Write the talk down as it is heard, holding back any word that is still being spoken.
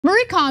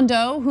Marie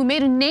Kondo, who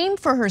made a name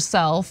for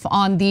herself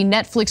on the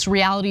Netflix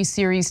reality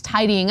series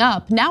Tidying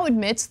Up, now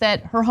admits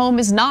that her home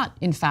is not,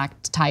 in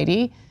fact,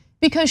 tidy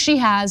because she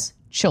has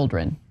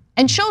children.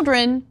 And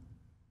children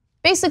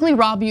basically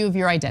rob you of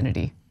your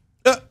identity.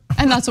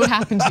 And that's what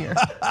happens here,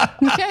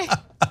 okay?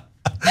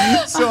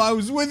 So I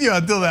was with you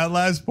until that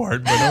last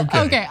part, but okay.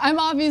 Okay, I'm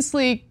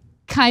obviously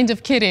kind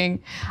of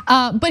kidding.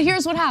 But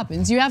here's what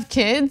happens. You have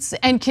kids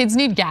and kids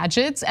need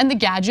gadgets and the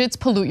gadgets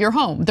pollute your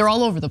home. They're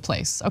all over the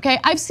place, okay?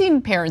 I've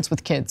seen parents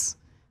with kids,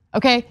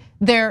 okay?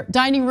 Their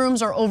dining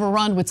rooms are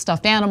overrun with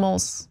stuffed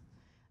animals.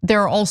 There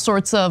are all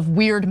sorts of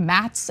weird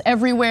mats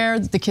everywhere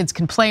that the kids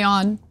can play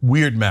on.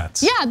 Weird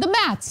mats. Yeah, the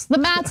mats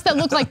that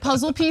look like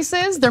puzzle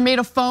pieces. They're made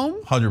of foam.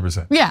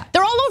 100%. Yeah,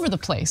 they're all over the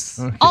place,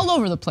 all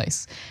over the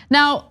place.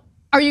 Now,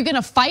 are you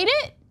gonna fight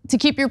it to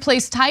keep your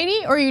place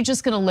tidy, or are you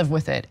just gonna live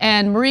with it?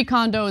 And Marie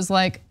Kondo is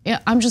like, yeah,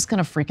 I'm just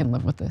gonna freaking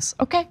live with this,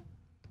 okay?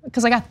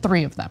 Because I got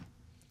 3 of them,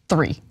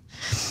 3.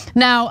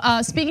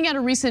 Now, speaking at a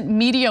recent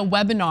media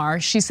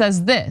webinar, she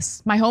says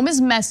this: my home is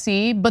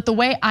messy, but the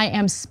way I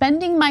am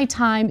spending my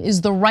time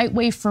is the right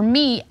way for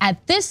me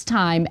at this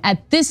time,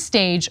 at this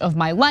stage of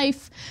my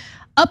life.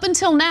 Up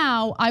until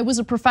now, I was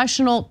a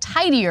professional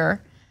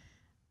tidier,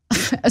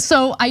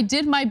 so I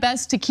did my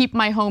best to keep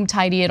my home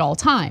tidy at all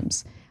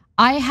times.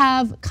 I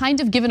have kind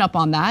of given up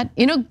on that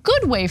in a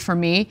good way for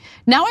me.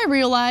 Now I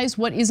realize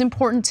what is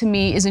important to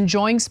me is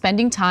enjoying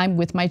spending time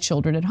with my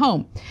children at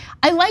home.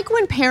 I like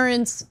when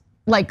parents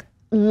like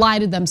lie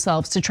to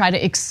themselves to try to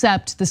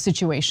accept the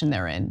situation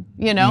they're in,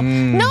 you know?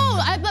 No,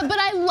 but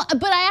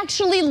I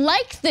actually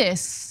like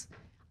this.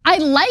 I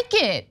like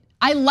it.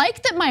 I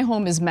like that my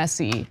home is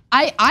messy.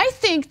 I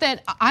think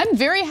that I'm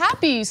very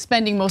happy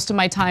spending most of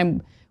my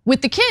time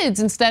with the kids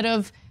instead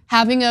of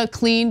having a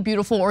clean,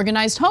 beautiful,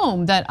 organized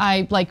home that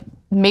I like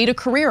made a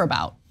career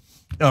about.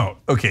 Oh,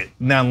 okay,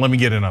 now let me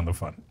get in on the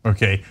fun,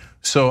 okay?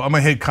 So I'm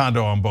gonna hit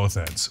Kondo on both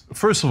ends.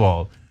 First of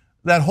all,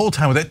 that whole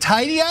time with that,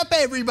 tidy up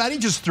everybody,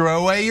 just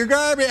throw away your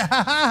garbage,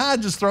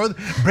 just throw it,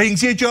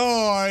 brings you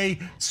joy,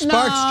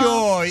 sparks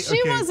joy.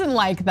 She wasn't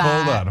like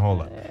that.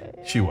 Hold on,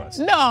 she was.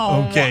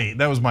 No. Okay,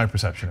 that was my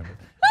perception of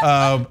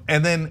it.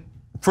 And then,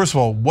 first of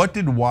all, what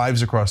did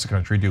wives across the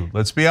country do?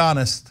 Let's be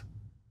honest,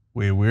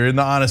 we're in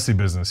the honesty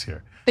business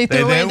here. They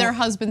threw away their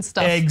husband's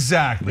stuff.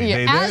 Exactly.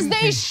 Yeah, as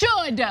they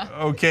should.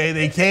 Okay,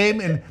 they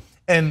came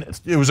and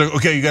it was like,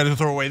 okay, you got to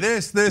throw away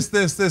this,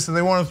 and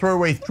they want to throw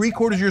away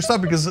 3/4 of your stuff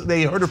because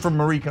they heard it from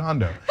Marie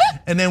Kondo.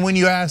 And then when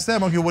you ask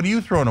them, okay, what are you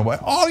throwing away?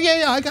 Oh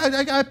yeah,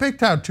 I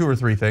picked out 2 or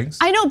 3 things.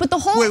 I know, but the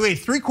whole wait,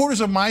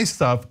 3/4 of my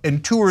stuff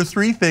and 2 or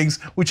 3 things,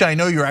 which I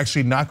know you're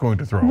actually not going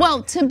to throw away.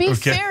 Well, to be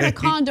fair to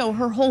Kondo,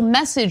 her whole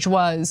message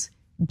was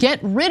get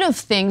rid of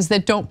things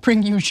that don't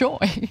bring you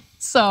joy.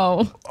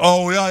 So.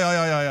 Oh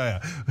yeah.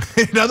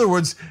 In other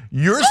words,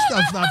 your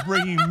stuff's not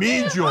bringing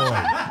me joy,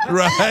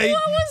 right?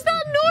 What was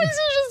that noise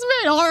you just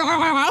made?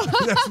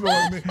 That's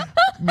what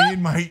me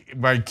and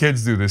my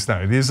kids do this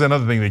now. This is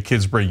another thing that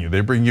kids bring you.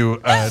 They bring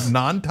you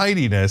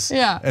non-tidiness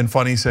and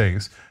funny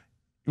sayings.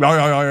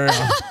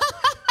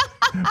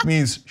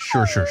 Means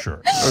sure.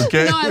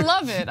 Okay. No, I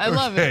love it. I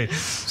love it.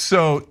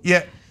 So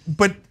yeah.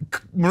 But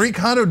Marie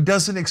Kondo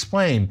doesn't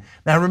explain.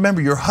 Now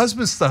remember, your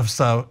husband's stuff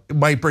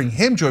might bring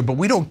him joy, but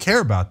we don't care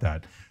about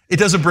that. It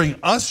doesn't bring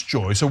us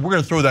joy, so we're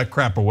gonna throw that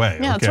crap away.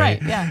 Yeah, okay? That's right,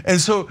 yeah.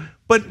 And so,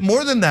 but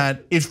more than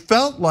that, it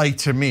felt like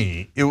to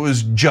me, it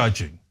was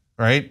judging,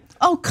 right?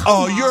 Oh, come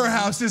on. Your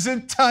house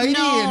isn't tidy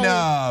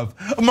enough.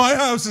 My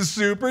house is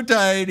super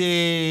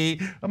tidy.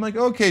 I'm like,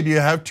 okay, do you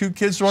have 2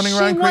 kids running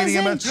around creating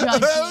a mess?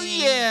 Oh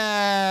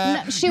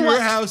yeah, your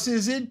house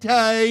isn't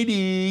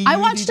tidy. I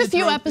watched a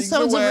few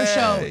episodes of her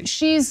show.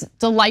 She's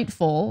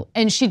delightful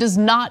and she does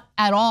not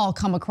at all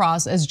come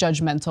across as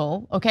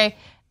judgmental, okay?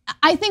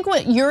 I think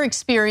what you're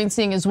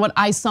experiencing is what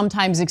I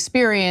sometimes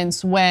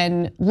experience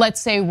when, let's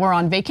say we're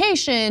on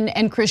vacation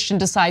and Christian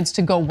decides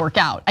to go work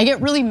out. I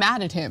get really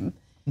mad at him.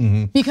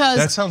 Because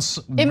that sounds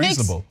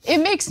reasonable. It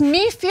makes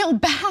me feel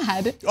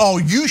bad. Oh,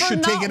 you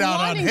should take it out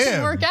on him.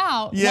 To work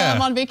out while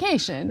I'm on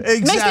vacation. Exactly.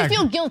 It makes me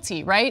feel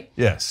guilty, right?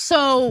 Yes.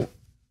 So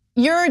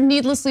you're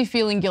needlessly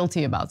feeling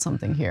guilty about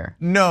something here.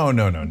 No.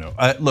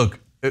 Look,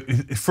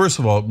 first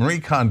of all, Marie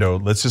Kondo,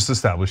 let's just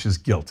establish, is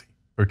guilty.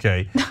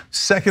 Okay.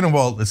 Second of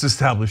all, let's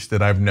establish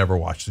that I've never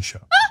watched the show.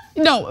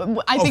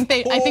 No, I think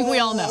we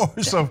all know.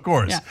 Of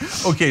course. Yeah.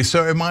 Okay,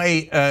 so am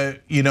I,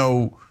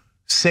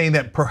 saying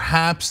that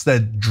perhaps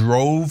that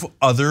drove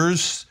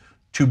others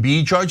to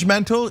be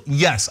judgmental?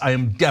 Yes, I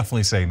am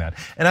definitely saying that.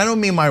 And I don't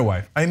mean my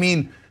wife. I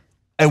mean,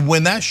 and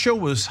when that show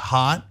was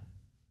hot,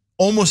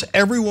 almost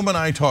every woman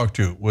I talked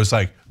to was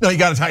like, no, you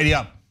gotta tidy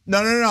up.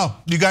 No,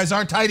 you guys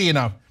aren't tidy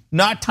enough.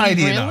 Not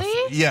tidy enough.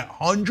 Yeah,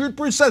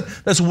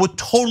 100%. That's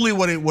totally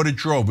what it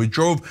drove. It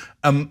drove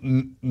a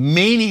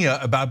mania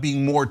about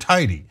being more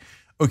tidy.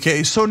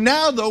 Okay, so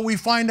now though we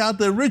find out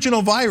the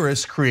original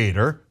virus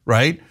creator,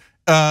 right?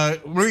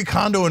 Marie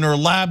Kondo in her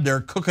lab,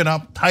 they're cooking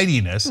up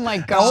tidiness. Oh my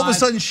God. All of a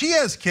sudden she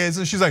has kids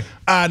and she's like,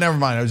 never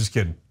mind, I was just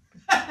kidding.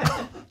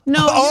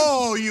 No.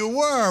 Oh, you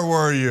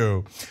were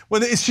you?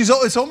 Well,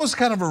 it's almost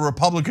kind of a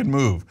Republican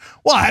move.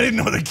 Well, I didn't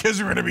know the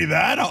kids were gonna be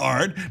that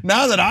hard.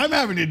 Now that I'm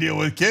having to deal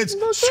with kids,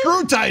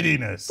 screw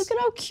tidiness. Look at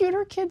how cute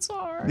our kids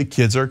are. The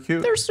kids are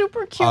cute. They're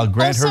super cute. I'll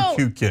grant her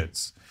cute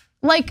kids.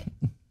 Like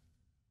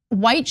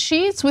white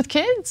sheets with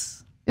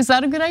kids? Is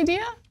that a good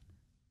idea?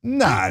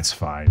 Nah, it's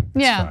fine.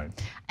 It's fine.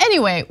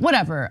 Anyway,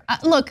 whatever.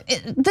 Look,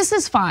 this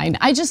is fine.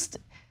 I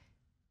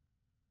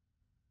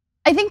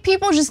think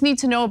people just need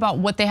to know about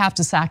what they have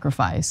to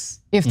sacrifice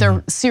if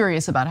they're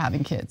serious about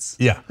having kids.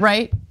 Yeah.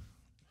 Right?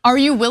 Are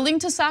you willing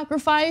to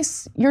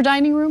sacrifice your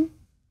dining room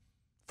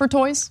for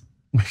toys?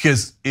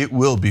 Because it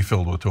will be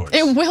filled with toys.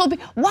 It will be.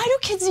 Why do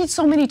kids need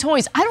so many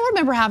toys? I don't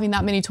remember having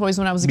that many toys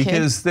when I was a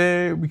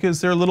kid. Because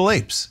they're little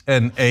apes,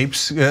 and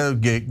apes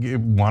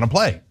want to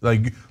play.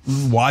 Like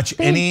watch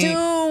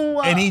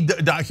any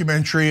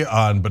documentary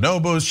on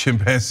bonobos,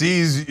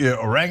 chimpanzees,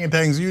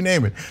 orangutans, you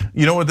name it.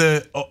 You know what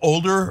the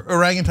older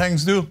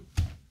orangutans do?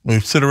 They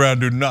sit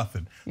around and do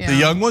nothing. Yeah. The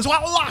young ones,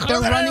 they're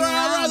running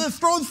around, they're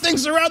throwing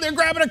things around, they're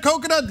grabbing a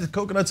coconut. The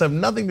coconuts have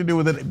nothing to do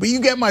with it, but you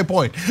get my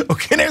point.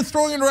 Okay, they're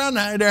throwing it around,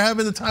 they're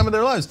having the time of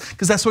their lives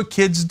because that's what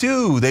kids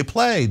do. They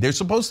play, they're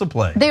supposed to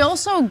play. They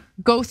also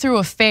go through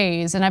a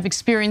phase, and I've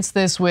experienced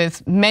this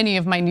with many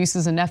of my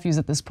nieces and nephews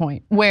at this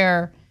point,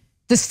 where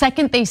the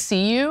second they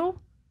see you,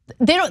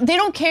 they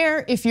don't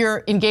care if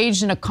you're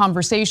engaged in a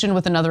conversation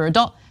with another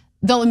adult.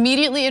 They'll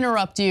immediately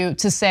interrupt you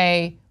to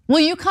say, will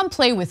you come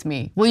play with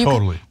me? Will you?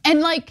 Totally.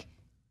 And like,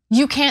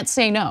 you can't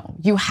say no.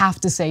 You have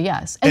to say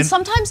yes. And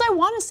sometimes I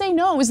want to say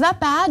no. Is that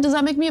bad? Does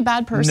that make me a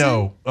bad person?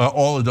 No,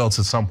 all adults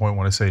at some point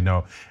want to say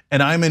no.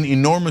 And I'm an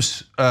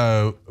enormous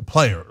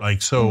player.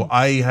 Like, so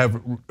I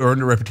have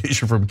earned a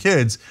reputation from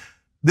kids.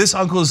 This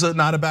uncle is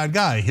not a bad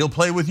guy. He'll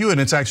play with you and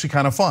it's actually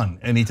kind of fun.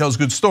 And he tells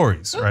good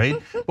stories, right?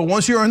 But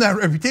once you earn that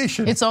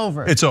reputation, it's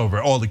over. It's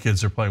over. All the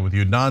kids are playing with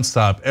you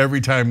nonstop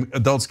every time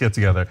adults get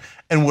together.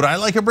 And would I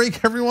like a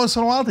break every once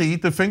in a while to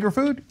eat the finger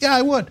food? Yeah,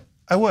 I would.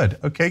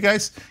 Okay,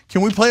 guys,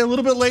 can we play a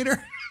little bit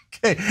later?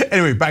 Okay,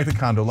 anyway, back to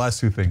Kondo, last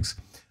two things.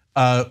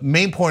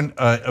 Main point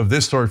of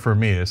this story for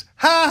me is,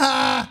 ha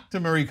ha, to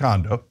Marie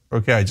Kondo.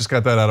 Okay, I just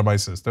got that out of my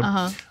system.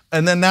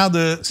 And then now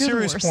the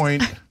serious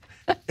point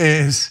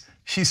is,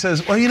 she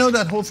says, well, you know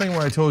that whole thing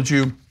where I told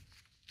you,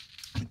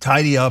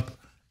 tidy up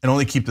and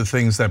only keep the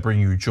things that bring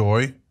you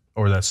joy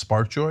or that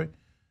spark joy?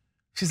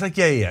 She's like,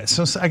 yeah.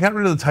 So I got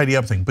rid of the tidy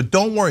up thing, but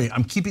don't worry,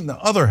 I'm keeping the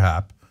other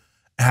half.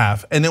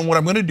 And then what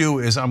I'm gonna do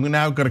is I'm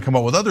now gonna come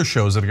up with other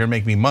shows that are gonna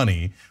make me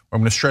money, or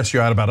I'm gonna stress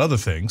you out about other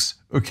things,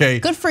 okay?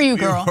 Good for you,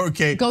 girl.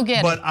 Okay, go get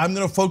it. But I'm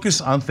gonna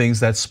focus on things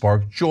that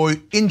spark joy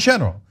in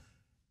general.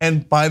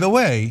 And by the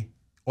way,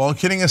 all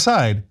kidding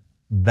aside,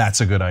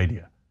 that's a good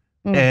idea.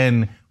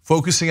 And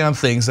focusing on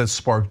things that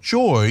spark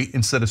joy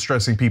instead of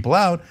stressing people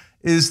out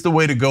is the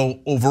way to go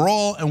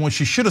overall, and what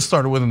she should have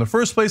started with in the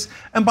first place.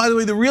 And by the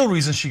way, the real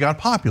reason she got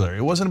popular,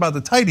 it wasn't about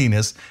the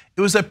tidiness,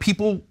 it was that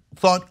people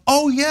thought,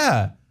 oh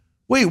yeah,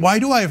 wait, why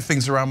do I have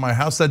things around my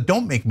house that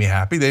don't make me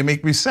happy? They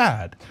make me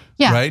sad,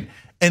 right?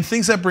 And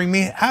things that bring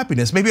me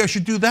happiness, maybe I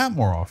should do that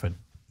more often.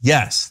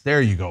 Yes,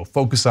 there you go,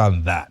 focus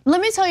on that.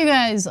 Let me tell you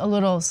guys a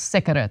little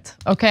secret,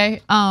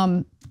 okay?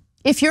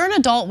 If you're an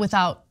adult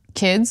without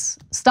kids,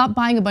 stop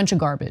buying a bunch of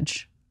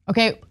garbage,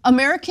 okay?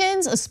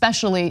 Americans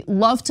especially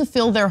love to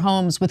fill their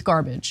homes with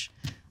garbage.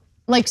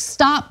 Like,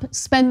 stop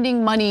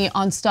spending money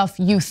on stuff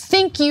you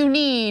think you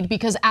need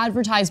because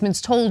advertisements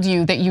told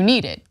you that you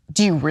need it.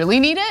 Do you really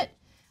need it?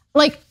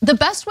 Like, the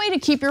best way to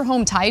keep your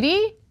home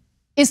tidy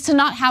is to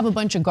not have a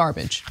bunch of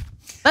garbage.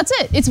 That's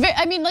it. It's very,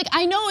 I mean, like,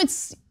 I know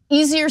it's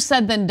easier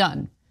said than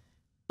done,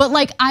 but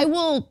like,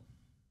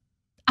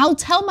 I'll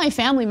tell my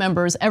family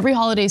members every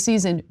holiday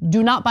season,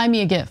 do not buy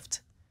me a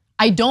gift.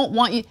 I don't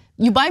want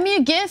you buy me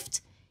a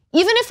gift,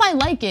 even if I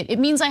like it, it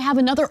means I have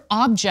another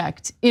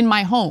object in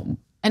my home,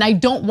 and I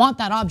don't want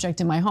that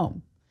object in my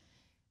home.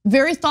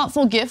 Very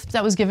thoughtful gift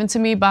that was given to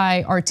me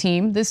by our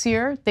team this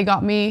year. They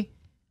got me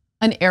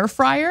an air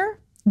fryer,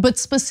 but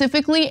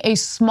specifically a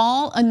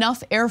small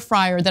enough air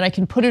fryer that I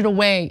can put it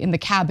away in the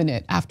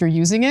cabinet after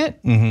using it.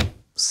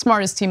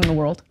 Smartest team in the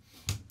world.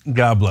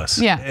 God bless.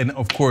 Yeah. And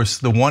of course,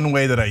 the one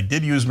way that I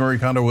did use Marie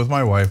Kondo with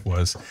my wife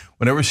was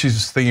whenever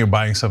she's thinking of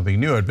buying something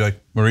new, I'd be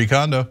like, Marie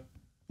Kondo.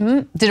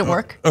 Did it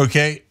work?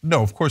 Okay,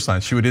 no, of course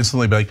not. She would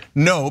instantly be like,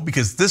 no,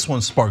 because this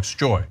one sparks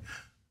joy.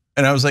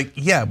 And I was like,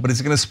 yeah, but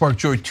it's gonna spark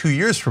joy 2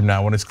 years from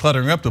now when it's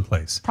cluttering up the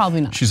place. Probably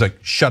not. She's like,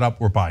 shut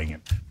up, we're buying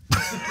it.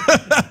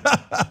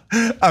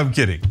 I'm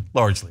kidding,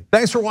 largely.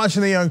 Thanks for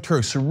watching The Young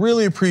Turks,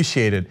 really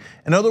appreciate it.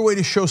 Another way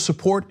to show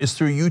support is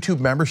through YouTube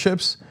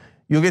memberships.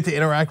 You'll get to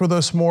interact with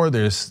us more.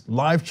 There's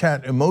live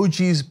chat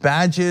emojis,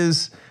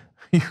 badges.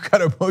 You've got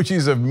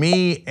emojis of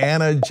me,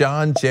 Anna,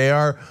 John,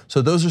 JR.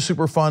 So those are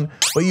super fun.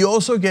 But you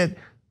also get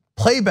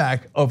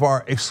playback of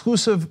our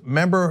exclusive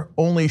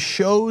member-only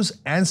shows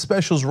and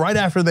specials right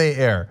after they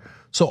air.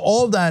 So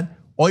all of that,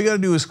 all you gotta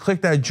do is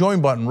click that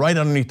join button right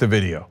underneath the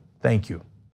video. Thank you.